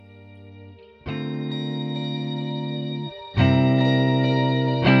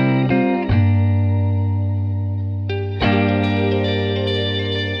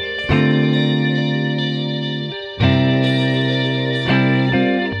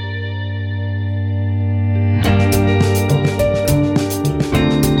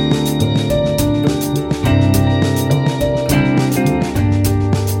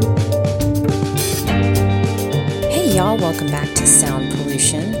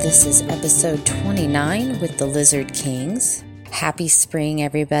This is episode 29 with the Lizard Kings. Happy spring,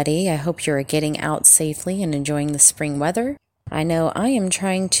 everybody. I hope you're getting out safely and enjoying the spring weather. I know I am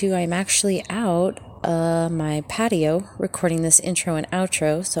I'm actually out my patio recording this intro and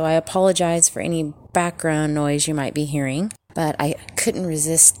outro, so I apologize for any background noise you might be hearing, but I couldn't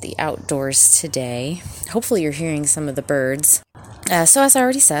resist the outdoors today. Hopefully you're hearing some of the birds. So as I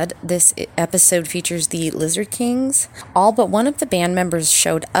already said, this episode features the Lizard Kings. All but one of the band members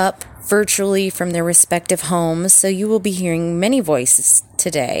showed up virtually from their respective homes, so you will be hearing many voices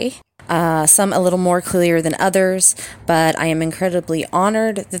today. Some a little more clear than others, but I am incredibly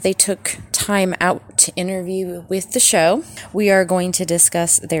honored that they took time out to interview with the show. We are going to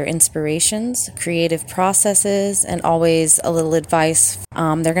discuss their inspirations, creative processes, and always a little advice.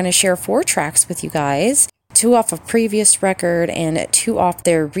 They're going to share 4 tracks with you guys, 2 off a previous record and 2 off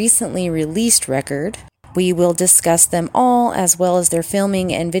their recently released record. We will discuss them all, as well as their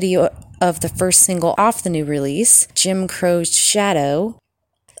filming and video of the first single off the new release, Jim Crow's Shadow.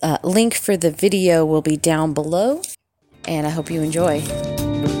 Link for the video will be down below, and I hope you enjoy.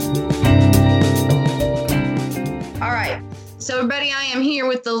 All right, so everybody, I am here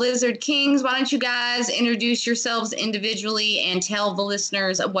with the Lizard Kings. Why don't you guys introduce yourselves individually and tell the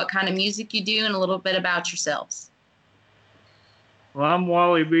listeners what kind of music you do and a little bit about yourselves. Well, I'm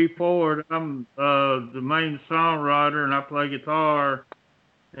Wally B. Ford. I'm the main songwriter, and I play guitar.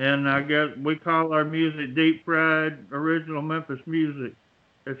 And we call our music deep fried original Memphis music.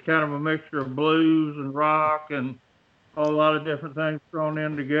 It's kind of a mixture of blues and rock and a whole lot of different things thrown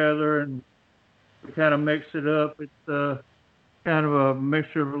in together, and we kind of mix it up. It's kind of a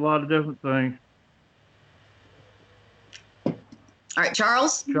mixture of a lot of different things. All right,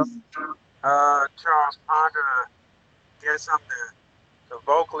 Charles? Charles Ponder. Guess I'm the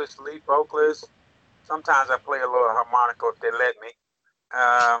vocalist, lead vocalist. Sometimes I play a little harmonica if they let me.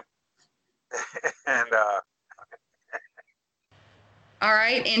 All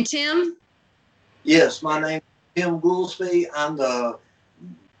right, and Tim? Yes, my name is Tim Goolsby. I'm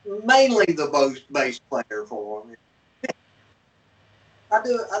mainly the bass player for them. I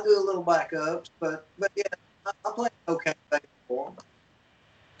do a little backups, but yeah, I play okay bass for them.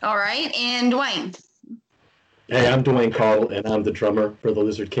 All right, and Dwayne? Hey, I'm Dwayne Cardle, and I'm the drummer for the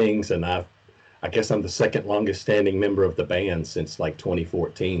Lizard Kings, and I guess I'm the second longest standing member of the band since like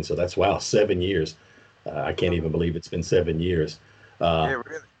 2014, so that's, wow, 7 years. I can't even believe it's been 7 years. Yeah,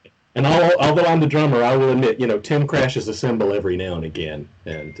 really. And although I'm the drummer, I will admit, Tim crashes a cymbal every now and again,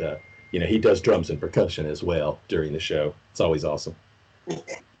 and he does drums and percussion as well during the show. It's always awesome.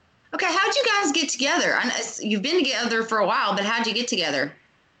 Okay, how'd you guys get together? I know you've been together for a while, but how'd you get together?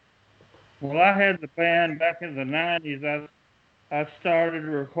 Well, I had the band back in the 90s. I started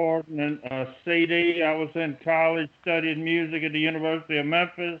recording a CD. I was in college studying music at the University of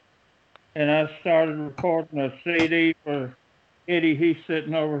Memphis, and I started recording a CD for Eddie. He's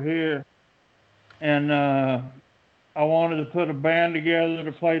sitting over here, and I wanted to put a band together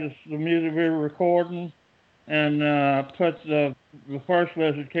to play the music we were recording, and put the first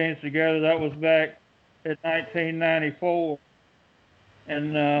Lizard Kings together. That was back in 1994,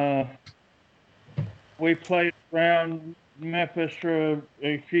 and we played around Memphis for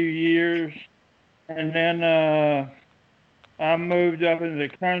a few years, and then I moved up into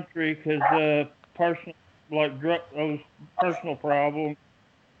the country because personal problems,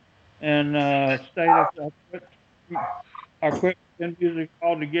 and stayed up. I quit playing music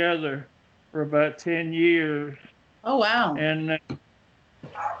altogether for about 10 years. Oh, wow. And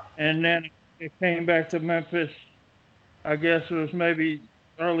then it came back to Memphis, I guess it was maybe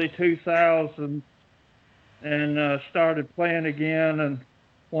early 2000, and started playing again, and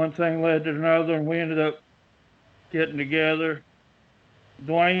one thing led to another, and we ended up getting together.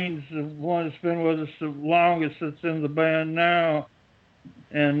 Dwayne's the one that's been with us the longest that's in the band now,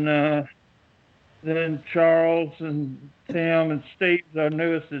 and then Charles and Tim and Steve's our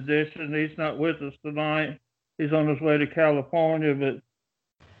newest addition. He's not with us tonight. He's on his way to California, but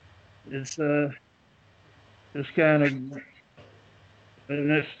it's kind of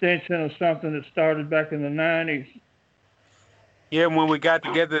an extension of something that started back in the 90s. Yeah, when we got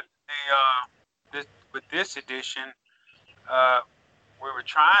together with this edition, we were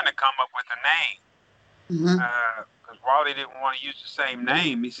trying to come up with a name. Because Wally didn't want to use the same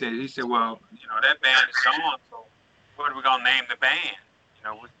name. He said, well, that band is gone, so what are we going to name the band?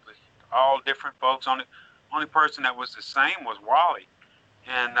 With all different folks on it. Only person that was the same was Wally.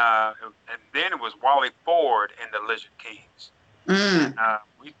 And then it was Wally Ford and the Lizard Kings. And,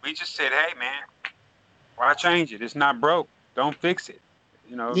 we just said, hey, man, why change it? It's not broke. Don't fix it.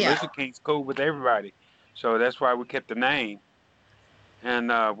 Lizard King's cool with everybody. So that's why we kept the name.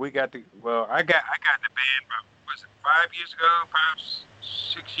 and we got the I got in the band about, was it 5 years ago,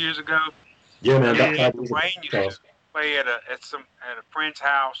 6 years ago? Yeah, man. Yeah. Wayne used to play at a friend's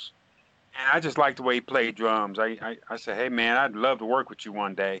house, and I just liked the way he played drums. I said, hey man, I'd love to work with you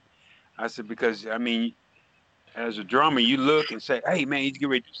one day. I said, because I mean, as a drummer, you look and say, hey man, you get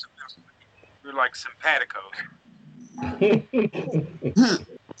ready to do something else. You're like simpatico's.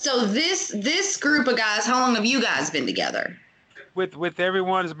 So this group of guys, how long have you guys been together? With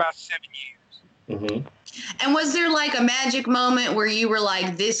everyone is about 7 years. Mm-hmm. And was there like a magic moment where you were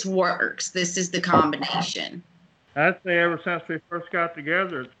like, this works, this is the combination? I'd say ever since we first got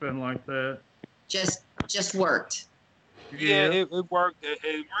together, it's been like that. Just worked. Yeah, it worked. It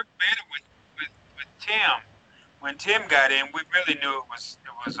worked better with Tim. When Tim got in, we really knew it was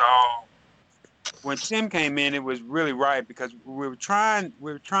all. When Tim came in, it was really right, because we were trying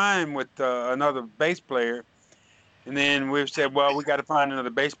with another bass player, and then we said, well, we got to find another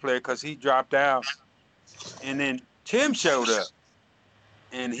bass player because he dropped out, and then Tim showed up,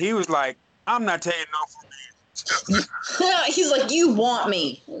 and he was like, I'm not taking no for me. He's like, you want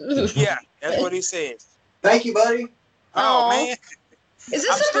me? Yeah, that's what he said. Thank you, buddy. Oh man, is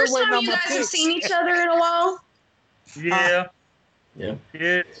this the first time you guys have seen each other in a while? Yeah. Yeah.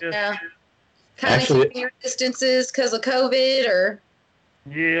 Yeah. Kind of keeping your distances because of COVID, or?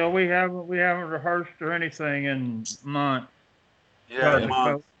 Yeah, we haven't rehearsed or anything in months. Yeah,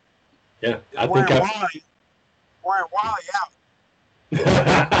 months. Yeah, I think wearing Wally out.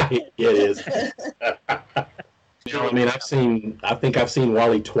 Yeah, it is. I mean, I think I've seen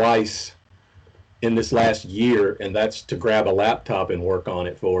Wally twice in this last year, and that's to grab a laptop and work on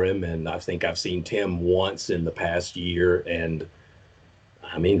it for him. And I think I've seen Tim once in the past year. And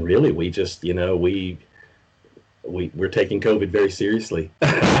I mean, really, we just, we're taking COVID very seriously.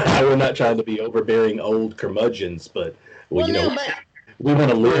 We're not trying to be overbearing old curmudgeons, but we want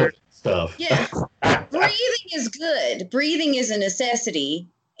to live stuff. Yeah, breathing is good. Breathing is a necessity,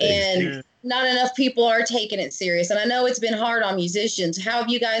 and not enough people are taking it serious. And I know it's been hard on musicians. How have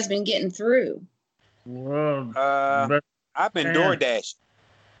you guys been getting through? Well, I've been DoorDashing.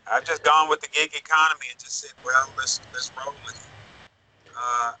 I've just gone with the gig economy and just said, well, let's roll with it.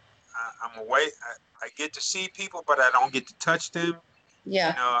 I'm away. I get to see people, but I don't get to touch them.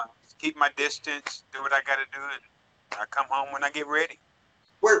 Yeah. Keep my distance, do what I got to do, and I come home when I get ready.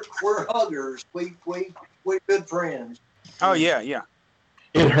 We're huggers. We good friends. Oh yeah.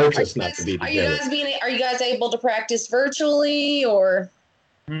 It hurts us not to be together. Are you guys able to practice virtually, or?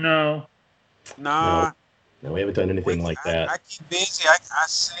 No. No, we haven't done anything like that. I keep busy. I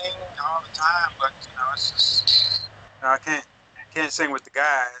sing all the time, but it's just I can't sing with the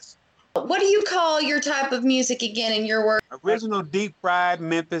guys. What do you call your type of music again in your work? Original deep fried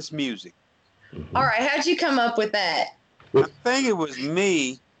Memphis music. Mm-hmm. All right, how'd you come up with that? I think it was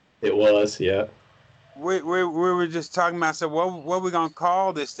me. It was, yeah. We were just talking about. I said, what are we gonna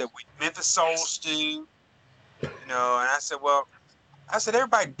call this? That Memphis Soul Stew, And I said,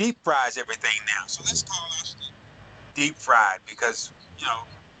 everybody deep fries everything now, so let's call us deep fried, because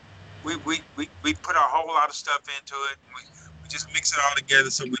we put a whole lot of stuff into it. And we just mix it all together,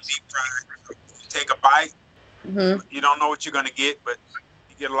 so we deep fry it. You take a bite, you don't know what you're gonna get, but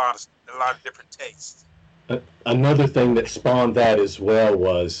you get a lot of different tastes. Another thing that spawned that as well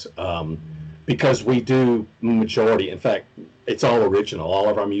was because we do majority. In fact, it's all original. All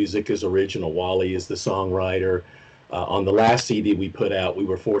of our music is original. Wally is the songwriter. On the last CD we put out, we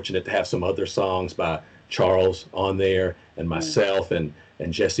were fortunate to have some other songs by Charles on there, and myself and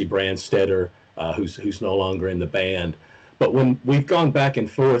Jesse Brandstetter, who's no longer in the band. But when we've gone back and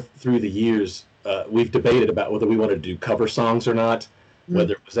forth through the years, we've debated about whether we wanted to do cover songs or not,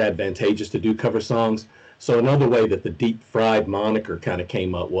 whether it was advantageous to do cover songs. So another way that the deep fried moniker kind of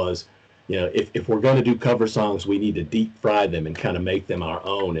came up was, if we're going to do cover songs, we need to deep fry them and kind of make them our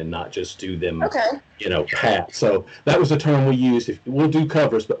own and not just do them, pat. So that was a term we used. We'll do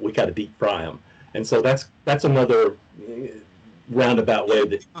covers, but we got to deep fry them. And so that's another roundabout way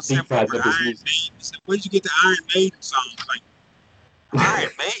that deep fried Memphis music. Where did you get the Iron Maiden song? Like,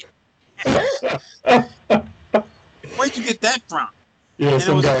 Iron Maiden? Where'd you get that from? Yeah,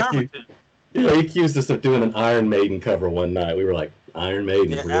 some guy he accused us of doing an Iron Maiden cover one night. We were like, Iron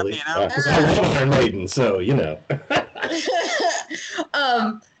Maiden, really? Because I love Iron Maiden, so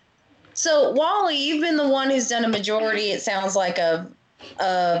So Wally, you've been the one who's done a majority, it sounds like, of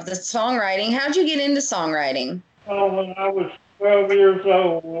the songwriting. How'd you get into songwriting? Oh, when I was 12 years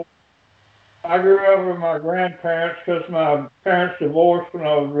old, I grew up with my grandparents because my parents divorced when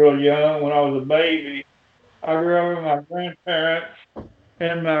I was real young, when I was a baby. I grew up with my grandparents,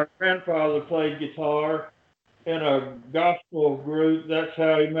 and my grandfather played guitar. in a gospel group. That's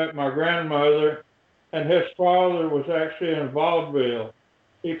how he met my grandmother. And his father was actually in vaudeville.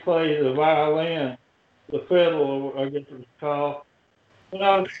 He played the violin, the fiddle, I guess it was called. When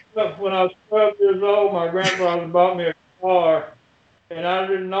I was 12 years old, my grandfather bought me a guitar, and I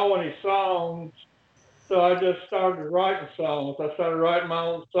didn't know any songs, so I just started writing songs. I started writing my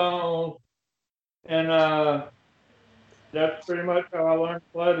own songs, and that's pretty much how I learned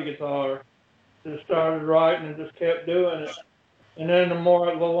to play the guitar. Just started writing and just kept doing it. And then the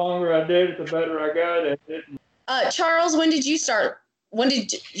longer I did it, the better I got at it. Charles, when did you start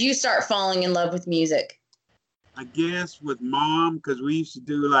falling in love with music? I guess with Mom, because we used to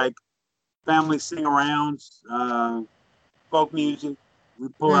do like family sing-arounds, folk music. We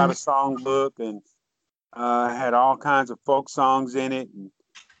pull out a songbook and had all kinds of folk songs in it. And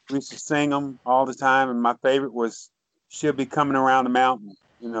we used to sing them all the time. And my favorite was "She'll Be Coming Around the Mountain."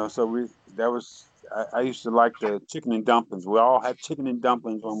 So I used to like the chicken and dumplings. We all had chicken and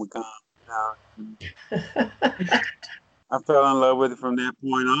dumplings when we come. I fell in love with it from that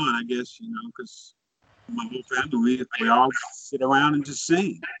point on, I guess, because my whole family, we all sit around and just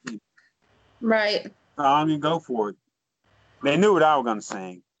sing. Right. Song and go for it. They knew what I was going to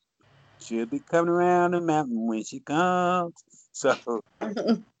sing. She'll be coming around the mountain when she comes. So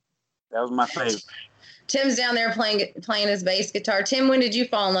that was my favorite. Tim's down there playing his bass guitar. Tim, when did you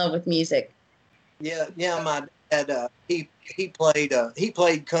fall in love with music? Yeah. My dad, he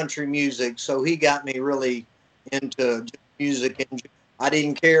played country music, so he got me really into music, and I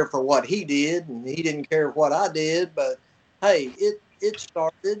didn't care for what he did, and he didn't care for what I did. But hey, it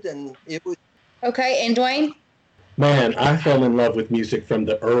started, and it was okay. And Dwayne? Man, I fell in love with music from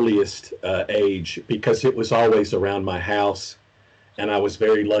the earliest age because it was always around my house, and I was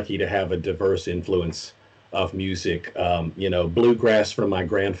very lucky to have a diverse influence of music. Bluegrass from my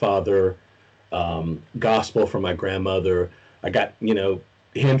grandfather, gospel from my grandmother. I got,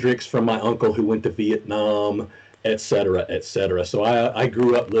 Hendrix from my uncle who went to Vietnam, et cetera, et cetera. So I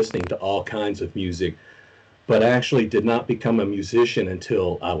grew up listening to all kinds of music, but I actually did not become a musician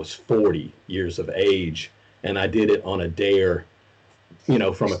until I was 40 years of age. And I did it on a dare,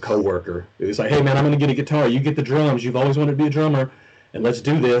 from a coworker. It was like, hey man, I'm going to get a guitar. You get the drums. You've always wanted to be a drummer, and let's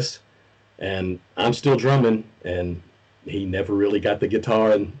do this. And I'm still drumming, and he never really got the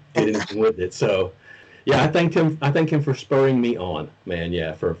guitar and did anything with it. So yeah, I thank him for spurring me on, man.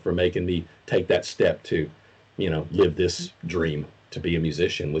 Yeah. For making me take that step to, live this dream to be a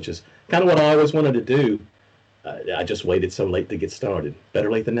musician, which is kind of what I always wanted to do. I just waited so late to get started.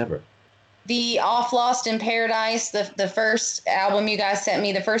 Better late than never. The Off Lost in Paradise, the first album you guys sent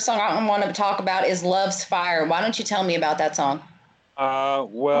me, the first song I want to talk about is Love's Fire. Why don't you tell me about that song?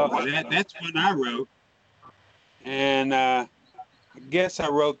 Well, that's one I wrote. And I guess I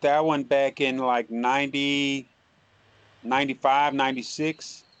wrote that one back in like 90, 95,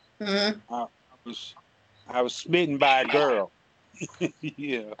 96. Mm-hmm. I was smitten by a girl.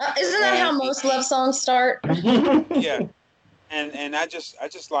 Yeah. Isn't that how most love songs start? Yeah. And I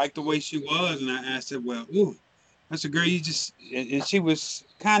just liked the way she was, and I said, well, ooh, that's a girl and she was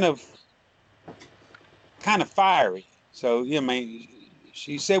kind of fiery. So,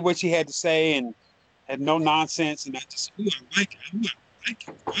 she said what she had to say and had no nonsense, and I just, ooh, I like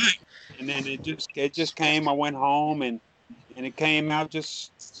it, right. And then it just came. I went home, and it came out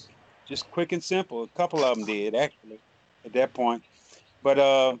just quick and simple. A couple of them did, actually, at that point. But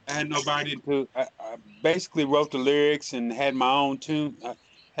I had nobody to. I basically wrote the lyrics and had my own tune.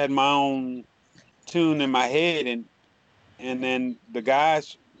 Had my own tune in my head, and then the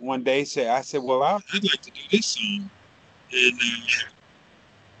guys one day I said, well, I'd like to do this song, and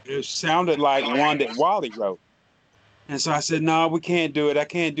it sounded like one that Wally wrote. And so I said, no, we can't do it. I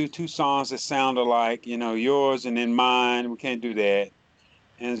can't do two songs that sound alike, yours and then mine. We can't do that.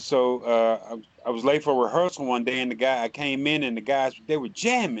 And so I was late for rehearsal one day, and I came in, and the guys, they were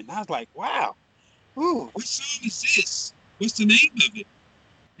jamming. I was like, wow, ooh, what song is this? What's the name of it?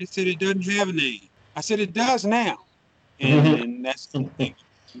 They said it doesn't have a name. I said, it does now. And that's the thing.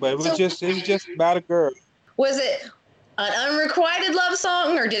 But it was just about a girl. Was it an unrequited love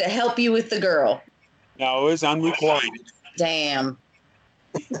song, or did it help you with the girl? No, it was unrequited. Damn.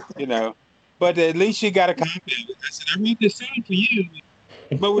 But at least she got a copy of it. I said, I wrote this song for you.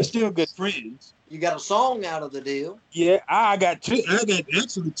 But we're still good friends. You got a song out of the deal. Yeah, I got two. I got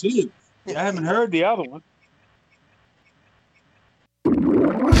actually two. I haven't heard the other one.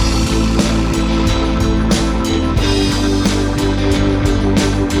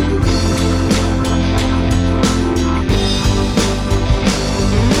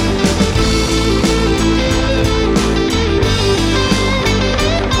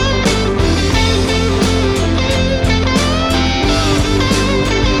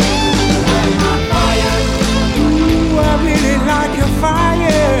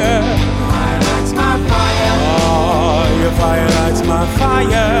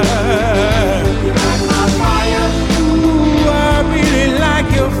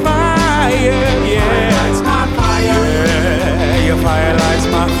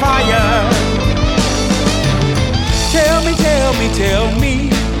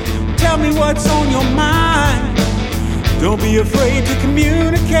 Don't be afraid to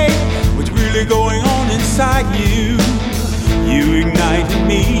communicate what's really going on inside you. You ignite in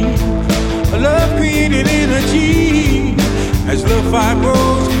me a love created energy. As love fire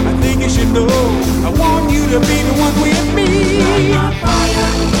grows, I think you should know I want you to be the one with me. My fire.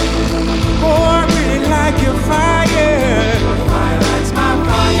 Oh, I really like your fire. Your fire lights my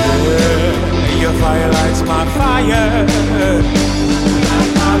fire. Yeah, your fire lights my fire.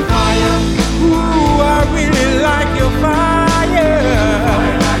 Light my fire. Ooh, I really like your fire. Your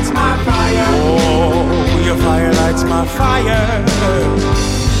fire lights my fire. Oh, your fire lights my fire.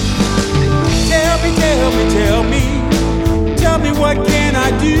 Tell me, tell me, tell me. Tell me what can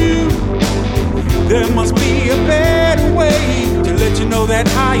I do? There must be a better way to let you know that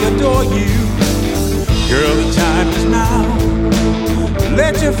I adore you. Girl, the time is now.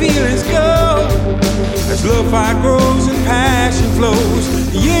 Let your feelings go. As love fire grows and passion flows,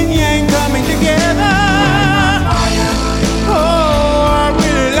 the yin yang coming together. Oh, I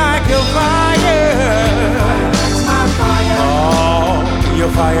really like your fire. My fire. Oh, your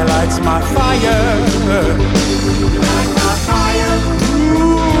fire lights my fire.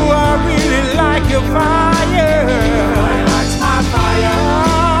 Ooh, I really like your fire. Fire lights my fire.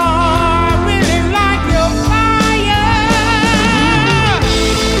 Oh, I really like your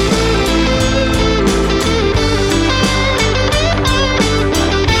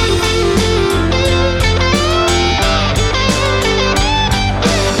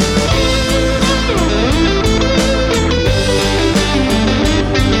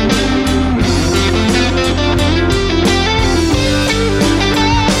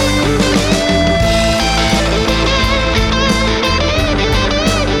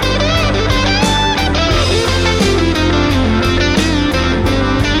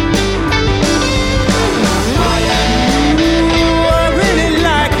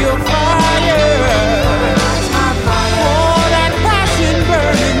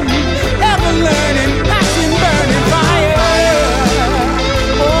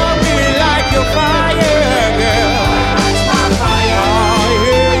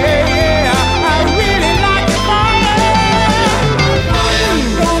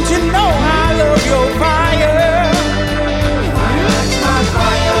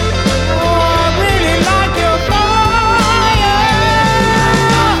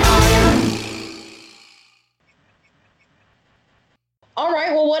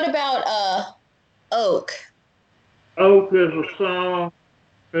Oak is a song.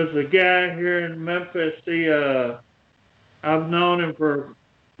 There's a guy here in Memphis. I've known him for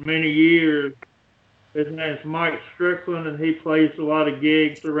many years. His name's Mike Strickland, and he plays a lot of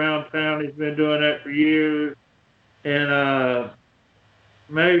gigs around town. He's been doing that for years. And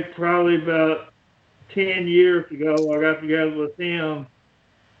maybe probably about 10 years ago, I got together with him,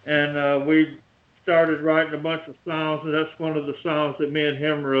 and we started writing a bunch of songs, and that's one of the songs that me and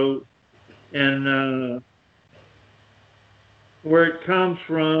him wrote. And where it comes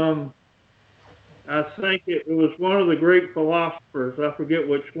from, I think it was one of the great philosophers, I forget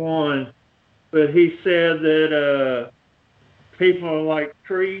which one, but he said that people are like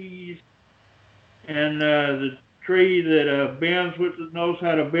trees, and the tree that bends with it knows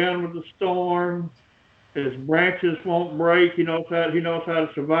how to bend with the storm. His branches won't break. He knows how to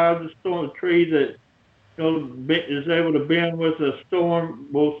survive the storm. The tree that is able to bend with the storm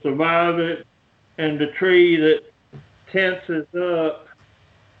will survive it, and the tree that tenses up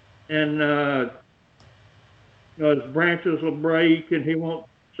and his branches will break and he won't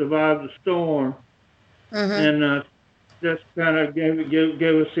survive the storm. Mm-hmm. And just kind of gave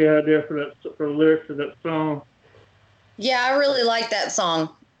us the idea for the lyrics of that song. Yeah, I really like that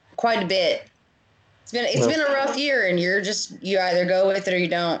song quite a bit. It's been a rough year, and you either go with it or you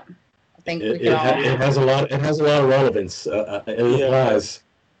don't. I think it has a lot of relevance. It applies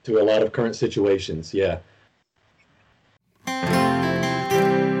to a lot of current situations. Yeah.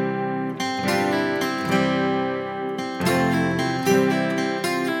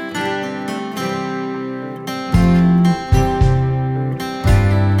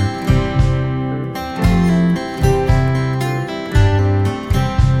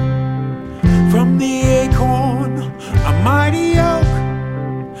 From the acorn, a mighty oak,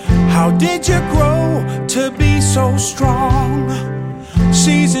 how did you grow to be so strong?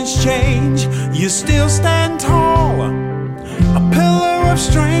 Seasons change, you still stand tall, a pillar of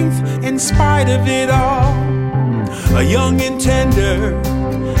strength in spite of it all. A young and tender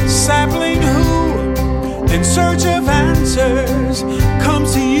sapling who, in search of answers,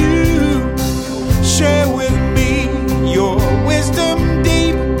 comes to you. Share with me your wisdom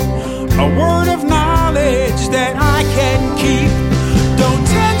deep, a word of knowledge that I can keep. Don't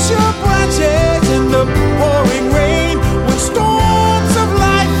tense your branches in the pouring rain.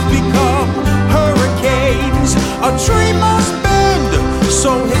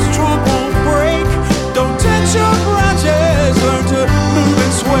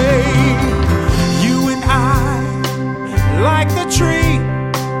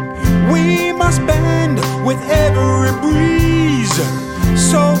 breeze.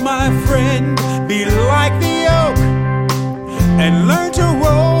 So my friend, be like the oak and learn to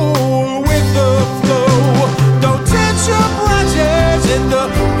roll with the flow. Don't tense your branches in the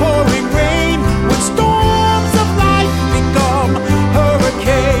pouring rain when storms of life become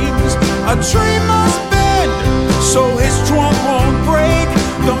hurricanes. A tree must bend so his trunk won't break.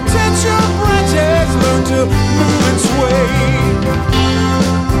 Don't tense your branches, learn to move and sway.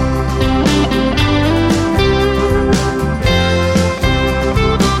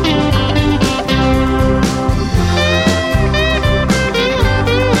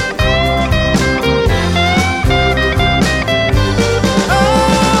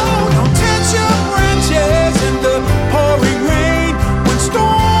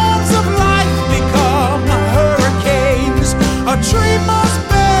 Tree must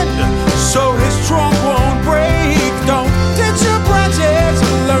bend so his trunk won't break. Don't tense your branches,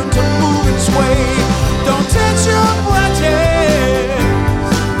 learn to move and sway. Don't tense your branches,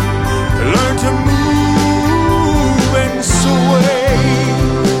 learn to move and sway.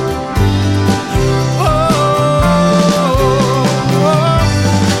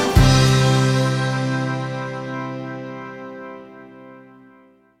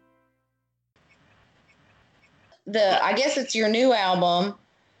 I guess it's your new album.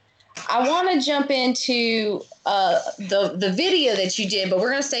 I want to jump into the video that you did, but we're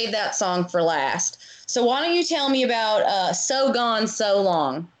going to save that song for last. So why don't you tell me about So Gone, So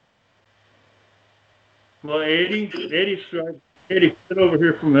Long? Well, Eddie, sit over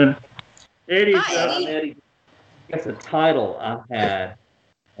here for a minute. Eddie. Hi, Eddie. That's a title I had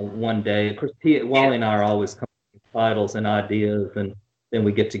one day. Of course, Wally and I are always coming up with titles and ideas, and then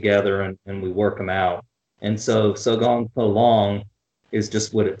we get together and we work them out. And so Gone, So Long is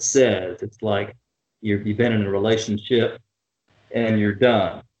just what it says. It's like you've been in a relationship and you're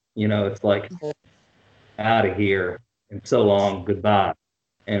done. You know, it's like out of here and so long, goodbye.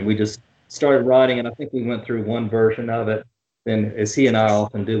 And we just started writing, and I think we went through one version of it. Then, as he and I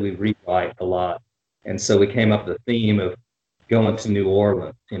often do, we rewrite a lot. And so we came up with the theme of going to New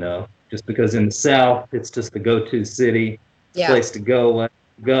Orleans, you know, just because in the South, it's just the go-to city, place to go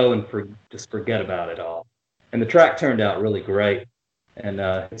and just forget about it all. And the track turned out really great, and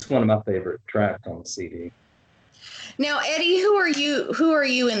it's one of my favorite tracks on the CD. Now, Eddie, who are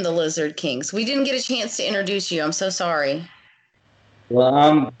you in the Lizard Kings? We didn't get a chance to introduce you. I'm so sorry. Well,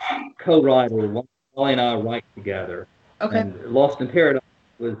 I'm co-writer. Wally and I write together. Okay. And Lost in Paradise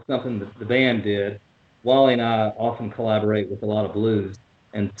was something that the band did. Wally and I often collaborate with a lot of blues,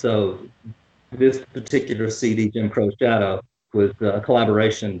 and so this particular CD, Jim Crow Shadow, was a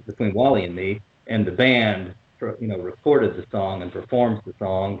collaboration between Wally and me, and the band, you know, recorded the song and performed the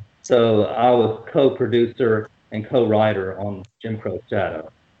song. So I was co-producer and co-writer on Jim Crow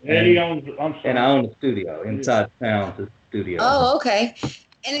Shadow. Eddie owns, and I own the studio, Inside Sounds, the studio. Oh, okay.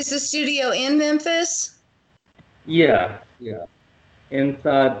 And is the studio in Memphis? Yeah.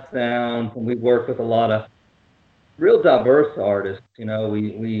 Inside Sounds, and we work with a lot of real diverse artists. You know,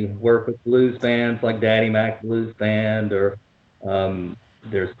 we work with blues bands like Daddy Mac Blues Band, or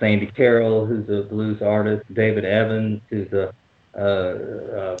there's Sandy Carroll, who's a blues artist, David Evans, who's a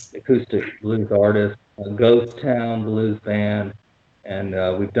acoustic blues artist, Ghost Town Blues Band, and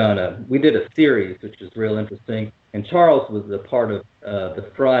we did a series which is real interesting. And Charles was a part of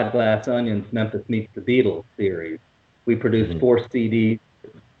the Fried Glass Onions Memphis Meets the Beatles series. We produced 4 CDs,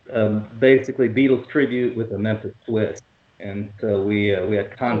 basically Beatles tribute with a Memphis twist. And so we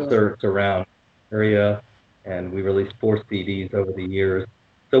had concerts around the area, and we released 4 CDs over the years.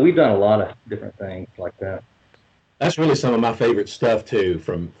 So we've done a lot of different things like that. That's really some of my favorite stuff too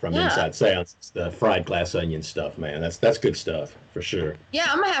from Inside Sounds. It's the Fried Glass Onion stuff, man. That's good stuff for sure. Yeah,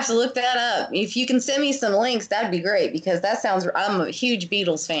 I'm gonna have to look that up. If you can send me some links, that'd be great, because that sounds. I'm a huge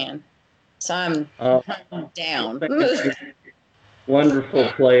Beatles fan, so I'm down. Wonderful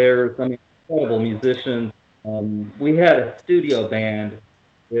players. I mean, incredible musicians. We had a studio band.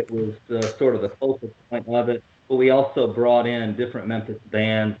 It was sort of the focal point of it, but we also brought in different Memphis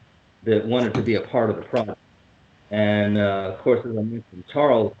bands that wanted to be a part of the project. And of course, as I mentioned,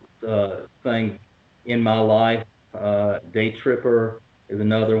 Charles sang In My Life. Day Tripper is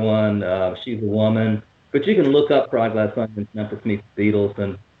another one. She's a Woman. But you can look up Fried Glass Onions Memphis Meets the Beatles,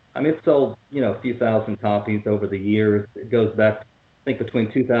 and I mean, it sold, a few thousand copies over the years. It goes back, I think, between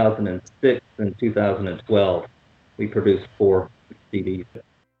 2006 and 2012. We produced 4 CDs.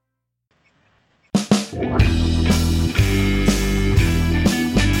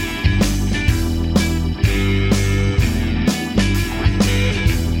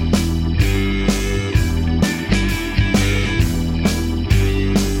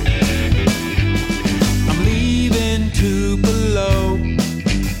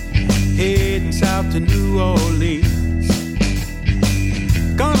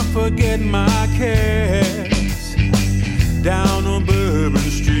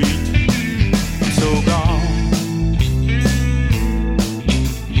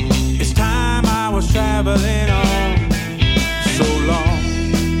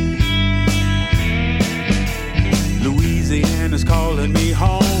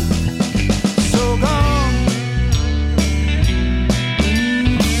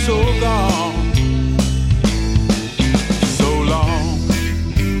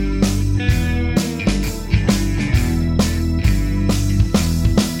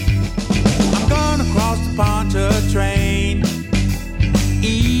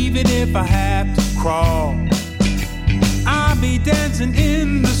 if I have to crawl, I'll be dancing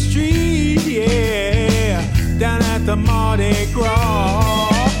in the street, yeah, down at the Mardi Gras.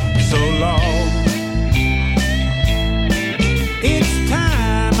 So long. It's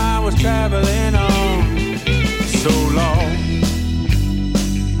time I was traveling on. So long.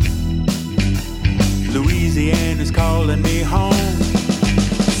 Louisiana's calling me home.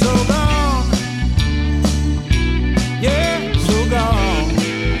 So gone. Yeah, so gone.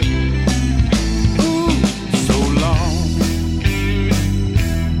 Ooh, so long.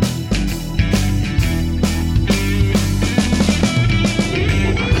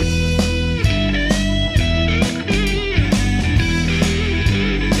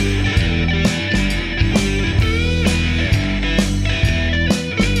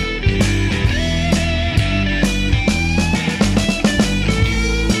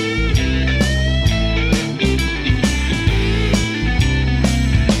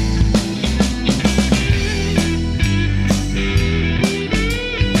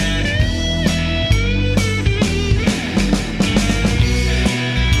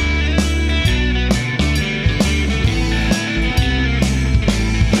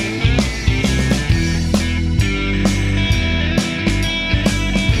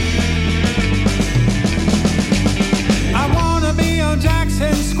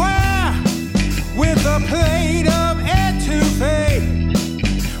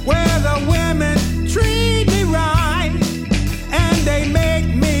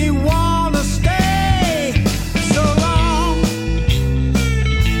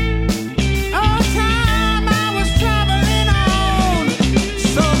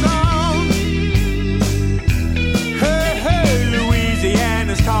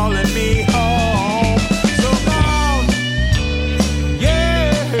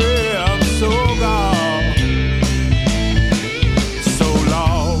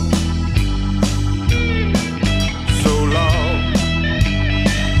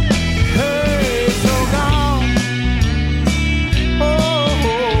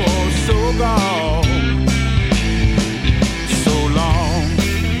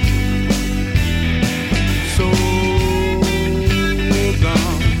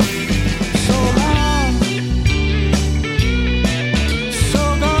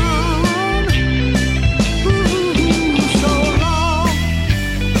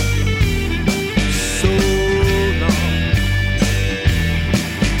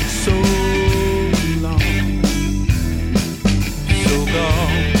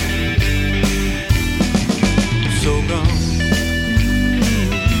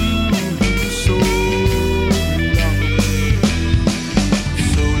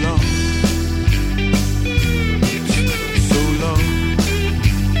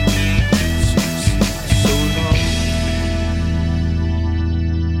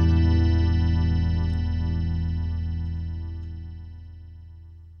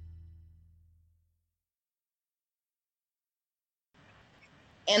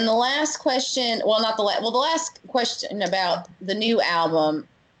 And the last question, well, not the last, well, the last question about the new album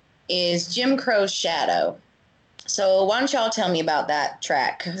is Jim Crow's Shadow. So why don't y'all tell me about that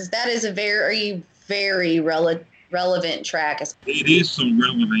track? Because that is a very, very relevant track. It is so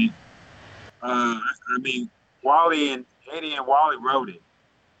relevant. I mean, Eddie and Wally wrote it.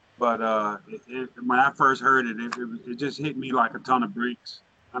 But when I first heard it, it just hit me like a ton of bricks.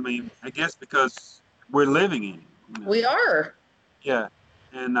 I mean, I guess because we're living in it. You know? We are. Yeah.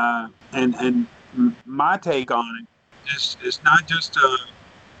 And my take on it is it's not just a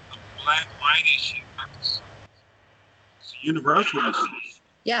black-white issue. It's a universal issue.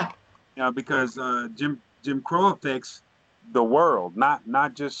 Yeah. You know, because Jim Crow affects the world,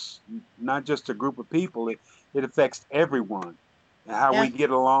 not just a group of people. It affects everyone, and how we get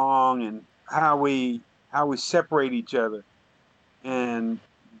along, and how we separate each other. And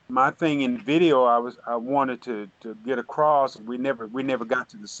my thing in video, I wanted to get across. We never got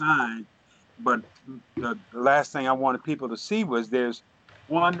to the sign, but the last thing I wanted people to see was there's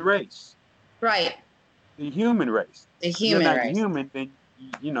one race, right? The human race. The human race. If you're not race. human, then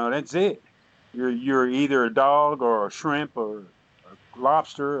you know that's it. You're either a dog or a shrimp or a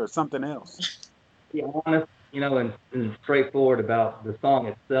lobster or something else. Be honest, and straightforward about the song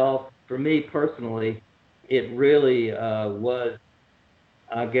itself. For me personally, it really was,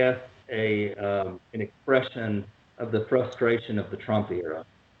 I guess, an expression of the frustration of the Trump era.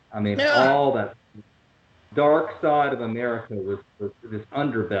 I mean, all that dark side of America was this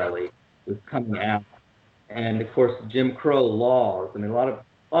underbelly was coming out, and of course, Jim Crow laws. I mean, a lot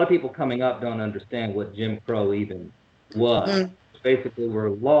of people coming up don't understand what Jim Crow even was. Mm-hmm. Basically, were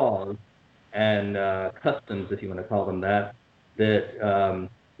laws and customs, if you want to call them that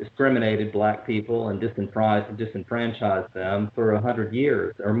discriminated black people and disenfranchised them for 100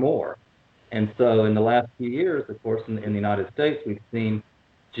 years or more. And so in the last few years, of course, in the United States, we've seen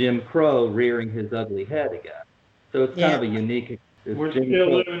Jim Crow rearing his ugly head again. So it's kind of a unique. We're still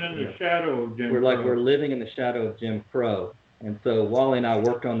living in the shadow of Jim Crow. We're living in the shadow of Jim Crow. And so Wally and I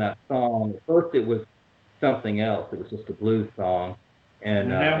worked on that song. At first it was something else. It was just a blues song.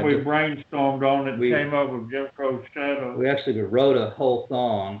 And then we brainstormed on it and came up with Jim Crow's Shadow. We actually wrote a whole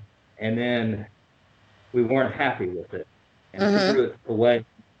song, and then we weren't happy with it. And we threw it away,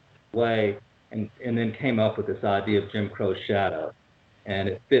 and then came up with this idea of Jim Crow's Shadow. And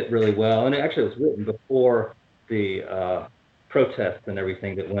it fit really well. And it actually was written before the protests and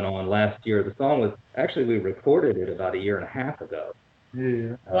everything that went on last year. The song was, actually, we recorded it about 1.5 years ago.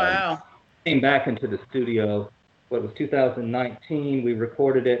 Yeah. Wow. Came back into the studio, what was 2019, we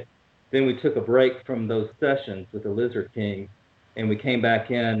recorded it. Then we took a break from those sessions with the Lizard King, and we came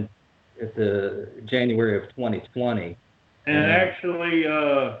back in at the January of 2020. And actually,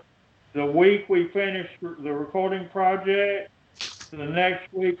 the week we finished the recording project, the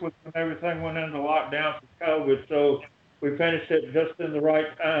next week when everything went into lockdown for COVID, so we finished it just in the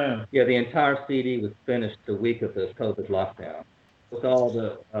right time. Yeah, the entire CD was finished the week of the COVID lockdown. With all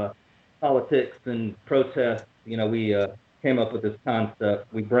the politics and protests, you know, we came up with this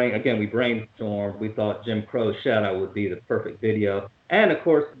concept. We brainstormed. We thought Jim Crow's Shadow would be the perfect video. And of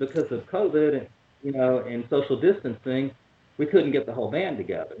course, because of COVID and, you know, and social distancing, we couldn't get the whole band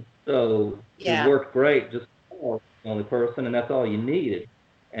together. So it worked great, just the only person, and that's all you needed.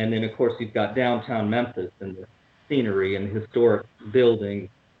 And then of course you've got downtown Memphis and the scenery and the historic buildings,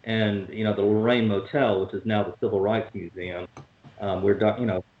 and, you know, the Lorraine Motel, which is now the Civil Rights Museum, where, you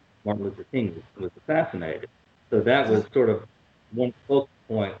know, Martin Luther King was assassinated. So that was sort of one of the focal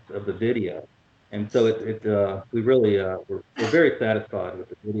points of the video. And so we really we're very satisfied with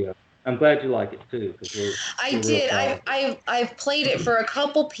the video. I'm glad you like it too, because I did. I've played it for a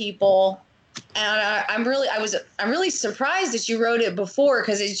couple people, and I'm really surprised that you wrote it before,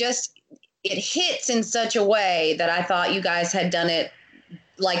 because it hits in such a way that I thought you guys had done it,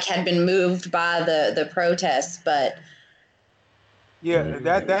 like had been moved by the protests, but. Yeah,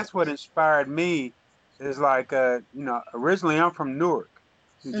 that's what inspired me. Is like, you know, originally I'm from Newark,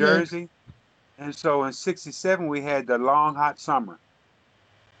 New Jersey. And so in '67, we had the long, hot summer,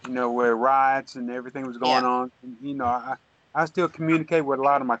 you know, where riots and everything was going on. And, you know, I still communicate with a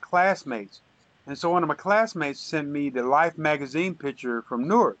lot of my classmates. And so one of my classmates sent me the Life magazine picture from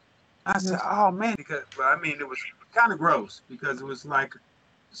Newark. I said, oh, man, because, well, I mean, it was kind of gross, because it was like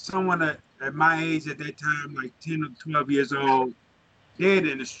someone at my age at that time, like 10 or 12 years old, dead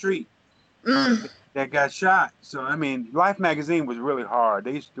in the street. That got shot. So, I mean, Life magazine was really hard.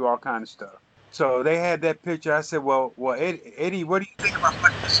 They used to do all kinds of stuff. So they had that picture. I said, well, Eddie, what do you think about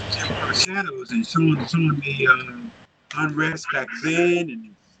putting this Jim Crow Shadows and showing the unrest back then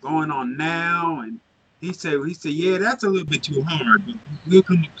and going on now? And he said, yeah, that's a little bit too hard, but we'll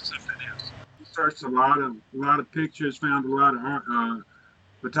come up with something else. We searched a lot of pictures, found a lot of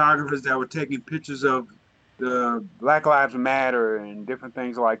photographers that were taking pictures of the Black Lives Matter and different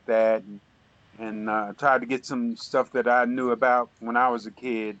things like that. And tried to get some stuff that I knew about when I was a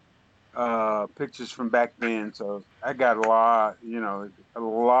kid, pictures from back then. So I got a lot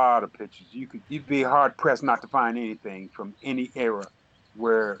of pictures. You'd be hard pressed not to find anything from any era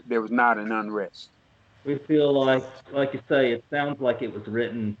where there was not an unrest. We feel like you say, it sounds like it was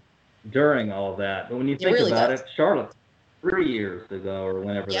written during all that. But when you think about it, Charlotte, 3 years ago or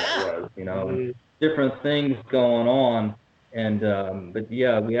whenever that was, you know, different things going on. And but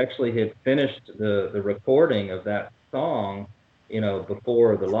yeah, we actually had finished the recording of that song, you know,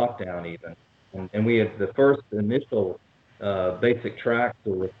 before the lockdown even, and we had the first initial basic tracks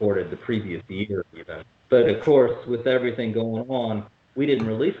were recorded the previous year even. But of course, with everything going on, we didn't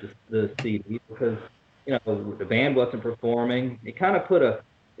release the CD because, you know, the band wasn't performing. It kind of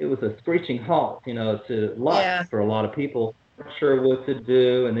it was a screeching halt, you know, to life for a lot of people. Not sure what to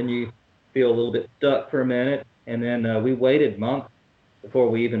do, and then you feel a little bit stuck for a minute. And then we waited months before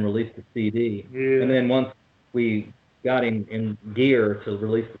we even released the CD. Yeah. And then once we got in gear to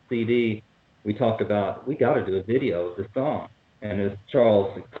release the CD, we talked about, we got to do a video of the song. And as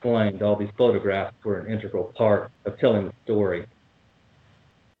Charles explained, all these photographs were an integral part of telling the story.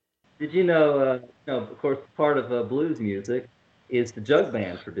 Did you know, of course, part of blues music is the jug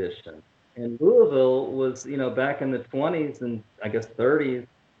band tradition. And Louisville was, you know, back in the 20s and I guess 30s,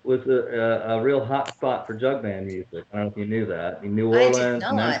 was a real hot spot for jug band music. I don't know if you knew that. In New Orleans,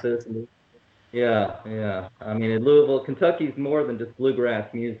 Memphis. Yeah. I mean, in Louisville, Kentucky's more than just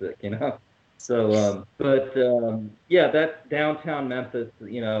bluegrass music, you know. Yeah, that downtown Memphis,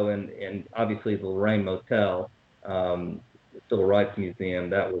 and obviously the Lorraine Motel, the Civil Rights Museum,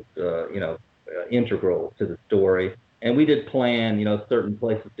 that was, integral to the story. And we did plan, certain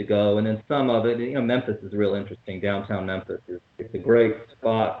places to go, and then some of it, Memphis is real interesting. Downtown Memphis it's a great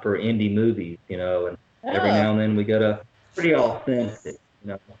spot for indie movies, and every now and then we get a pretty authentic,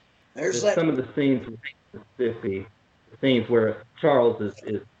 There's some of the scenes from Mississippi, the scenes where Charles is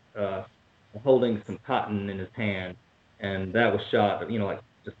holding some cotton in his hand, and that was shot,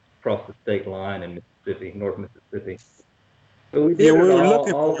 just across the state line in Mississippi, North Mississippi. So we did we were all,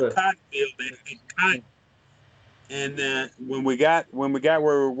 looking all for a cotton field and cotton. And when we got where we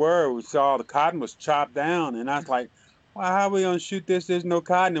were, we saw the cotton was chopped down, and I was like, "Well, how are we gonna shoot this? There's no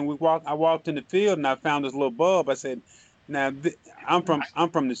cotton." And I walked in the field, and I found this little bulb. I said, "Now I'm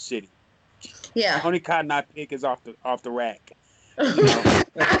from the city. Yeah. Only cotton I pick is off the rack."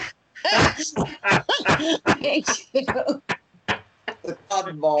 Thank you. The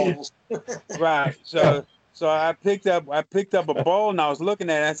cotton balls. Right. So I picked up a bowl, and I was looking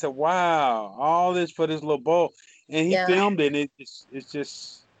at it. I said, "Wow, all this for this little bowl." And he filmed it, and it's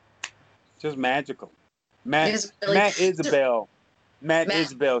just magical. Matt Isabel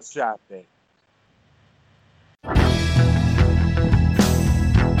shot that.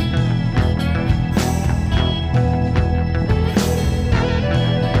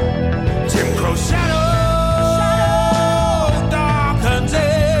 Jim Crow shadow darkens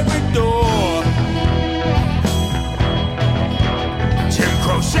every door. Jim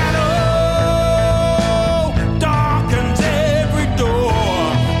Crow shadow darkens every door.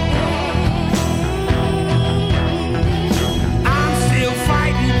 I'm still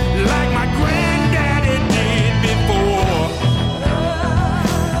fighting like my granddaddy did before.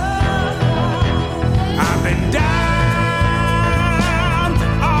 I've been down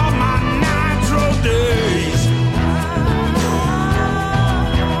all my natural days.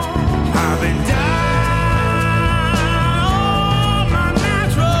 I've been down all my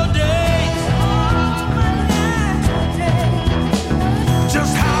natural days.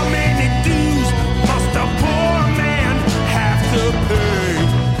 Just how many dues must a poor man have to pay?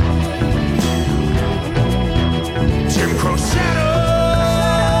 Jim Crow shadow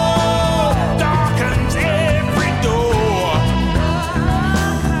darkens every door.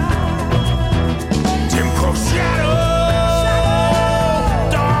 Jim Crow shadow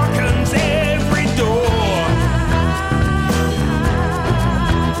darkens every door.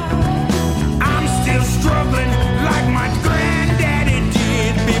 I'm still struggling like my granddaddy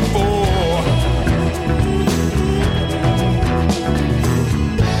did before.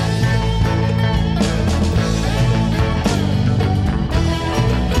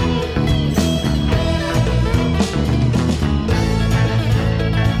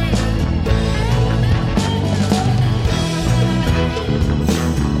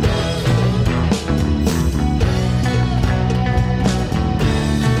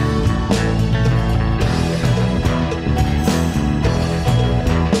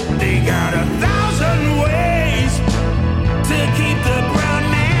 They got 1,000 ways to keep the brown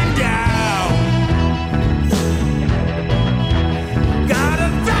man down. Got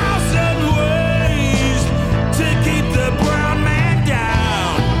 1,000 ways to keep the brown man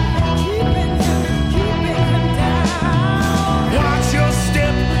down. Watch your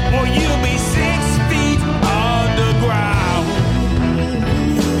step or you'll be 6 feet underground.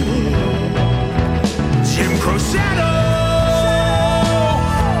 Jim Crow shadow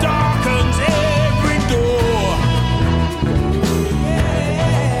darkens every door.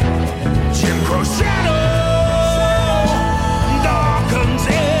 Jim Crow shadow darkens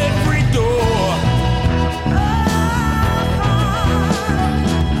every door.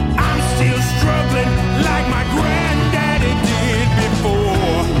 I'm still struggling like my granddaddy did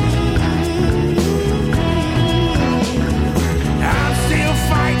before. I'm still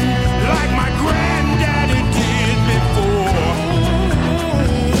fighting like my granddaddy did before.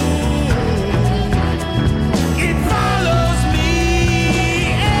 It follows me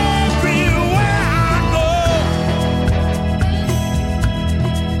everywhere I go.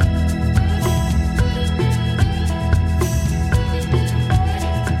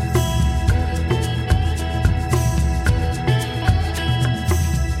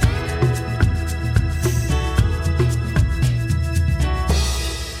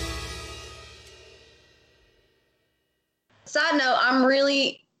 Side note, I'm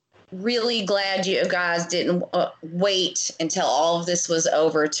really, really glad you guys didn't wait until all of this was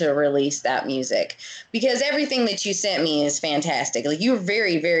over to release that music, because everything that you sent me is fantastic. Like, you're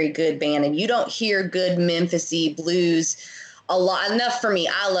very, very good band, and you don't hear good Memphis-y blues a lot enough for me.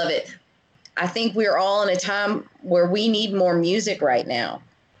 I love it. I think we're all in a time where we need more music right now.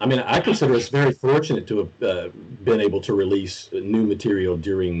 I mean, I consider us very fortunate to have been able to release new material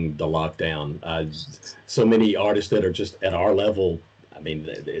during the lockdown. So many artists that are just at our level, I mean,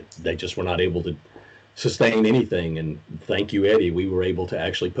 they just were not able to sustain anything. And thank you, Eddie. We were able to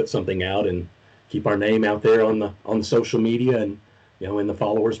actually put something out and keep our name out there on social media and, you know, in the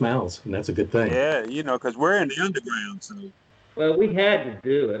followers' mouths, and that's a good thing. Yeah, you know, because we're in the underground, so. Well, we had to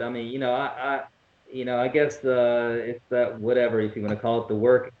do it. I mean, you know, I guess it's that whatever, if you want to call it, the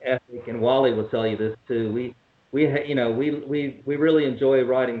work ethic. And Wally will tell you this too. We really enjoy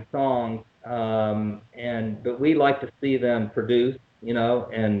writing songs, but we like to see them produced, you know,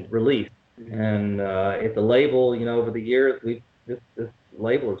 and released. And at the label, you know, over the years, this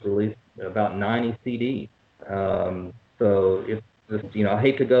label has released about 90 CDs. So it's just, you know, I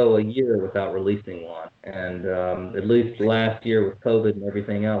hate to go a year without releasing one. And at least last year with COVID and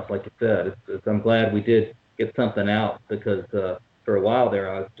everything else, like you said, I'm glad we did get something out, because for a while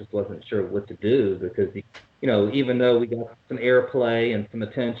there, I just wasn't sure what to do, because, you know, even though we got some airplay and some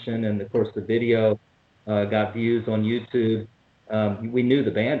attention, and of course the video got views on YouTube, we knew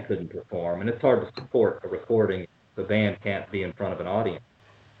the band couldn't perform, and it's hard to support a recording if the band can't be in front of an audience.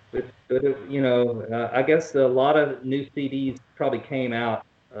 But you know, I guess a lot of new CDs probably came out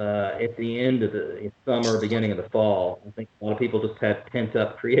at the end of the summer, beginning of the fall. I think a lot of people just had pent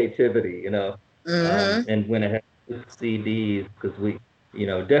up creativity, you know, and went ahead with CDs, because we, you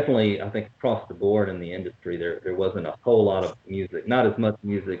know, definitely I think across the board in the industry there wasn't a whole lot of music, not as much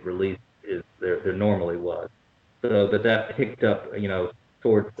music released as there normally was. So, but that picked up, you know,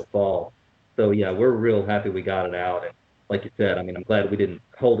 towards the fall. So yeah, we're real happy we got it out. And like you said, I mean, I'm glad we didn't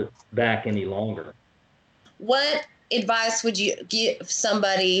hold it back any longer. What advice would you give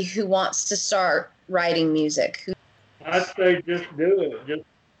somebody who wants to start writing music? I'd say just do it. Just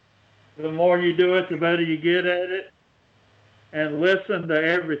the more you do it, the better you get at it. And listen to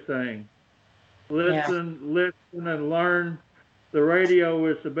everything. Listen, and learn. The radio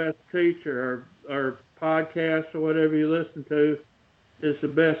is the best teacher, or podcast, or whatever you listen to, is the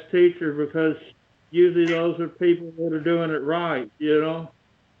best teacher, because usually those are people that are doing it right, you know.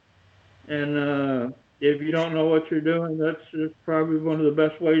 And if you don't know what you're doing, that's probably one of the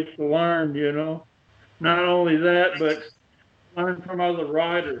best ways to learn, you know. Not only that, but learn from other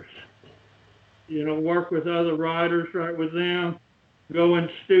writers. You know, work with other writers, write with them. Go in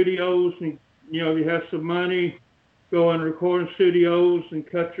studios, and, you know, if you have some money, go in recording studios and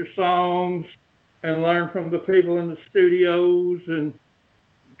cut your songs and learn from the people in the studios, and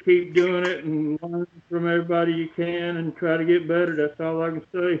keep doing it and learn from everybody you can and try to get better. That's all I can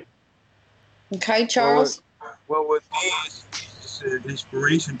say. Okay, Charles? Well, with me, it's an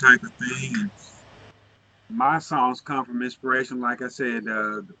inspiration type of thing. And my songs come from inspiration. Like I said,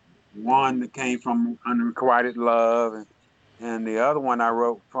 one that came from Unrequited Love, and the other one I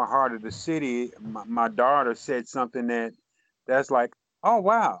wrote for Heart of the City. My daughter said something that's like, oh,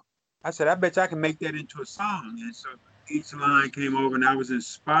 wow. I said, I bet you I can make that into a song. And so each line came over, and I was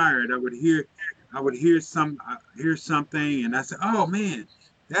inspired. I would hear something, and I said, oh man,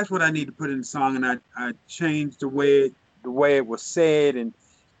 that's what I need to put in the song. And I changed the way it was said, and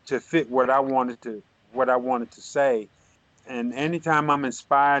to fit what I wanted to say. And anytime I'm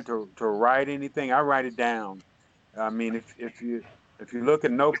inspired to write anything, I write it down. I mean, if you look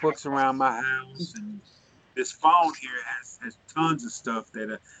at notebooks around my house, and this phone here has tons of stuff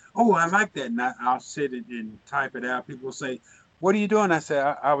that oh, I like that, and I'll sit and type it out. People say, what are you doing? I say,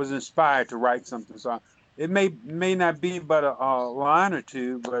 I was inspired to write something. So it may not be but a line or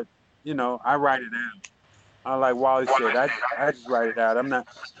two, but, you know, I write it out. Like Wally said, I just write it out.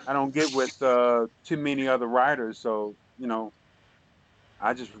 I don't get with too many other writers, so, you know,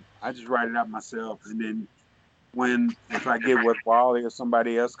 I just write it out myself. And then if I get with Wally or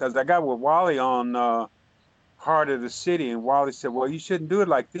somebody else, because I got with Wally on Heart of the City, and Wally said, well, you shouldn't do it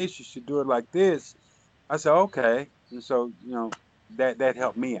like this, you should do it like this. I said, okay. And so, you know, that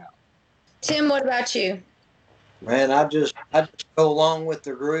helped me out. Tim, what about you? Man, I just go along with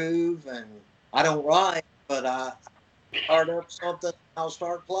the groove, and I don't write, but I start up something, I'll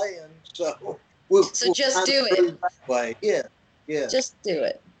start playing. So we'll just do it. That way. Yeah. Just do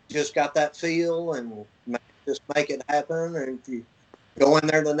it. Just got that feel, and just make it happen. And if you go in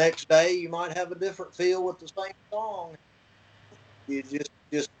there the next day, you might have a different feel with the same song. You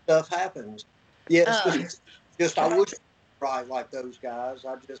just stuff happens. Yes, just I wish I could write like those guys.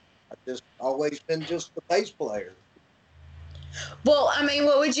 I just always been just the bass player. Well, I mean,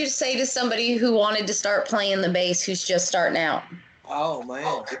 what would you say to somebody who wanted to start playing the bass, who's just starting out? Oh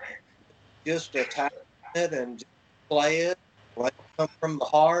man, just attack it and just play it come from the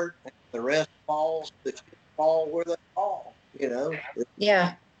heart. the rest falls, the chips fall where they fall.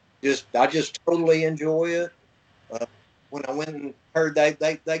 Yeah. I just totally enjoy it. When I went and heard they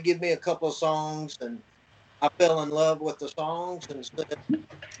give me a couple of songs, and I fell in love with the songs and said,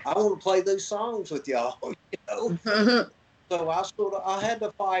 I want to play these songs with y'all. So I had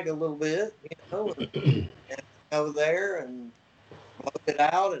to fight a little bit, and go there and load it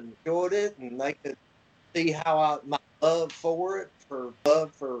out and enjoyed it, and they could see how my love for it, for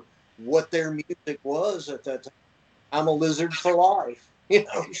what their music was at that time. I'm a lizard for life.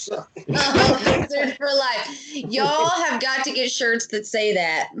 So. Lizard for life. Y'all have got to get shirts that say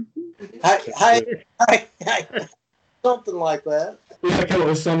that. Hey, something like that. We gotta come up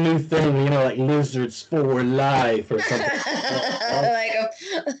with some new thing, like lizards for life or something. Like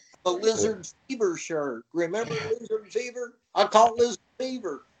a lizard fever shirt. Remember lizard fever? I call it lizard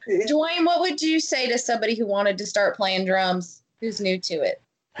fever. Dwayne, what would you say to somebody who wanted to start playing drums, who's new to it?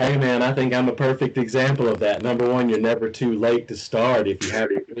 Hey, man, I think I'm a perfect example of that. Number one, you're never too late to start. If you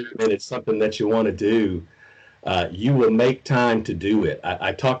have it and it's something that you want to do, you will make time to do it.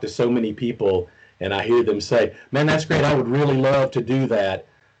 I talk to so many people, and I hear them say, man, that's great. I would really love to do that,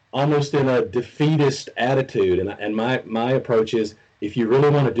 almost in a defeatist attitude. And my approach is, if you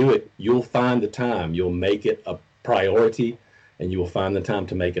really want to do it, you'll find the time. You'll make it a priority, and you will find the time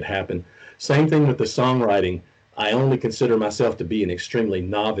to make it happen. Same thing with the songwriting. I only consider myself to be an extremely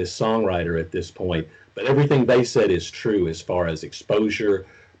novice songwriter at this point, but everything they said is true as far as exposure,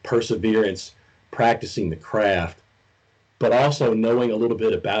 perseverance, practicing the craft, but also knowing a little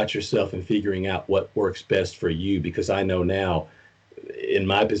bit about yourself and figuring out what works best for you. Because I know now, in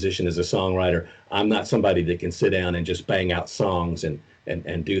my position as a songwriter, I'm not somebody that can sit down and just bang out songs and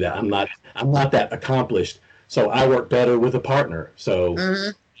do that. I'm not that accomplished. So I work better with a partner. So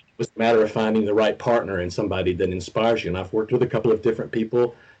it's a matter of finding the right partner and somebody that inspires you. And I've worked with a couple of different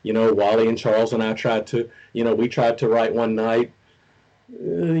people. Wally and Charles and I tried to write one night.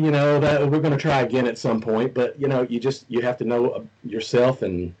 That we're going to try again at some point. But you have to know yourself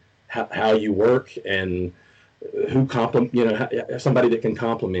and how you work and who somebody that can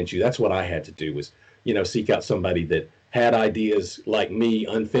compliment you. That's what I had to do, was seek out somebody that had ideas like me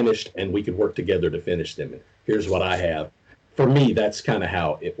unfinished, and we could work together to finish them. And here's what I have. For me, that's kind of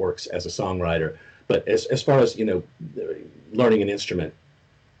how it works as a songwriter. But as far as learning an instrument,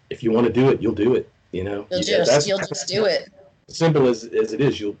 if you want to do it, you'll do it. You'll just do it. Simple as it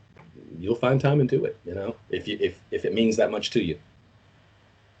is, you'll find time and do it. If it means that much to you.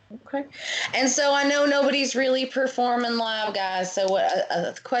 Okay. And so I know nobody's really performing live, guys. So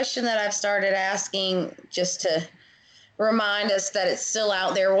a question that I've started asking, just to remind us that it's still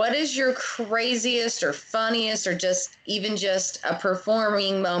out there, what is your craziest or funniest or just a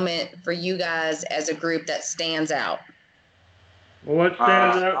performing moment for you guys as a group that stands out? Well, what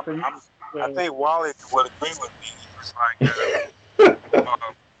stands out for me? I think Wally would agree with me. It's like a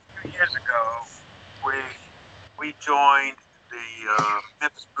few years ago, we joined the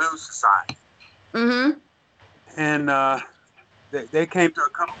Memphis Blues Society. Mm-hmm. And they came to a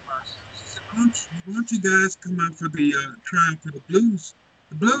couple of us. She said, why don't you guys come out for the trial for the Blues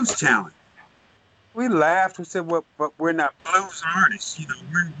Challenge? We laughed. We said, well, but we're not blues artists.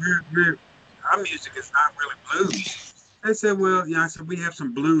 We're our music is not really blues. They said, well, I said, we have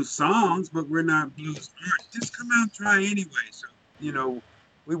some blues songs, but we're not blues artists. Just come out and try anyway. So,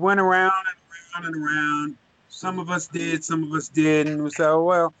 we went around and around and around. Some of us did, some of us didn't. We said, oh,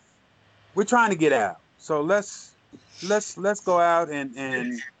 well, we're trying to get out. So let's go out and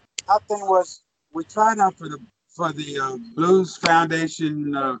our thing was, we tried out for the Blues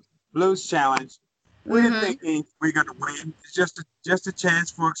Foundation Blues Challenge. We didn't think we're gonna win. It's just a chance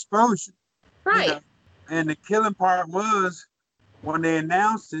for exposure. Right. And the killing part was when they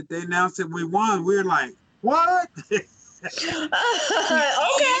announced it we won. We were like, what? Okay.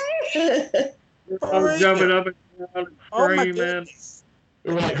 I was jumping up and down and screaming.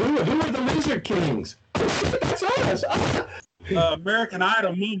 We're like, who are the Lizard Kings? That's us. American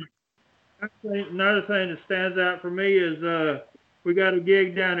Idol moment. Another thing that stands out for me is we got a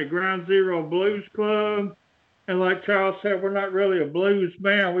gig down at Ground Zero Blues Club. And like Charles said, we're not really a blues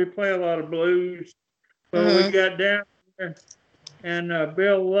band. We play a lot of blues. But we got down there, and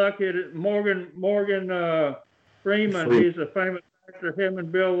Bill Luckett, Morgan Freeman, he's a famous actor. Him and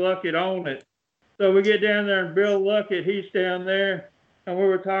Bill Luckett own it. So we get down there, and Bill Luckett, he's down there, and we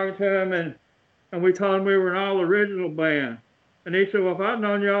were talking to him, and we told him we were an all-original band. And he said, well, if I'd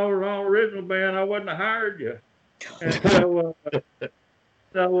known y'all were an all-original band, I wouldn't have hired you. And so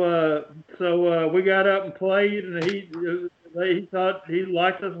we got up and played, and he thought he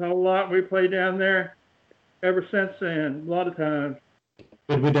liked us a whole lot. We played down there ever since then, a lot of times.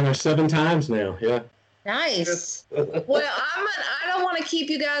 We've done her 7 times now. Yeah. Nice. Well, I don't want to keep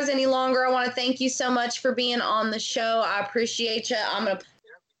you guys any longer. I want to thank you so much for being on the show. I appreciate you. I'm gonna.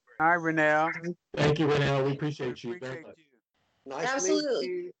 All right, Renell. Thank you, Renell. We appreciate you. Appreciate you. Nice Absolutely.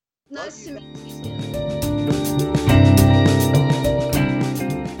 To meet you. Nice to meet you.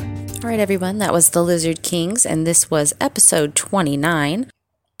 All right, everyone, that was the Lizard Kings, and this was episode 29.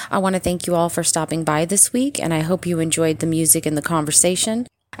 I want to thank you all for stopping by this week, and I hope you enjoyed the music and the conversation.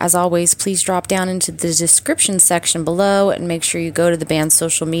 As always, please drop down into the description section below and make sure you go to the band's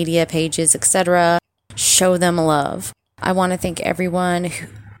social media pages, etc. Show them love. I want to thank everyone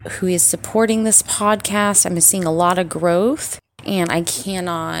who is supporting this podcast. I'm seeing a lot of growth, and I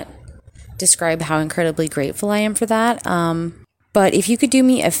cannot describe how incredibly grateful I am for that. But if you could do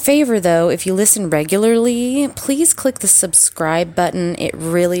me a favor, though, if you listen regularly, please click the subscribe button. It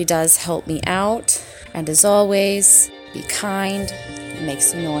really does help me out. And as always, be kind and make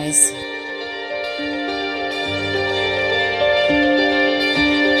some noise.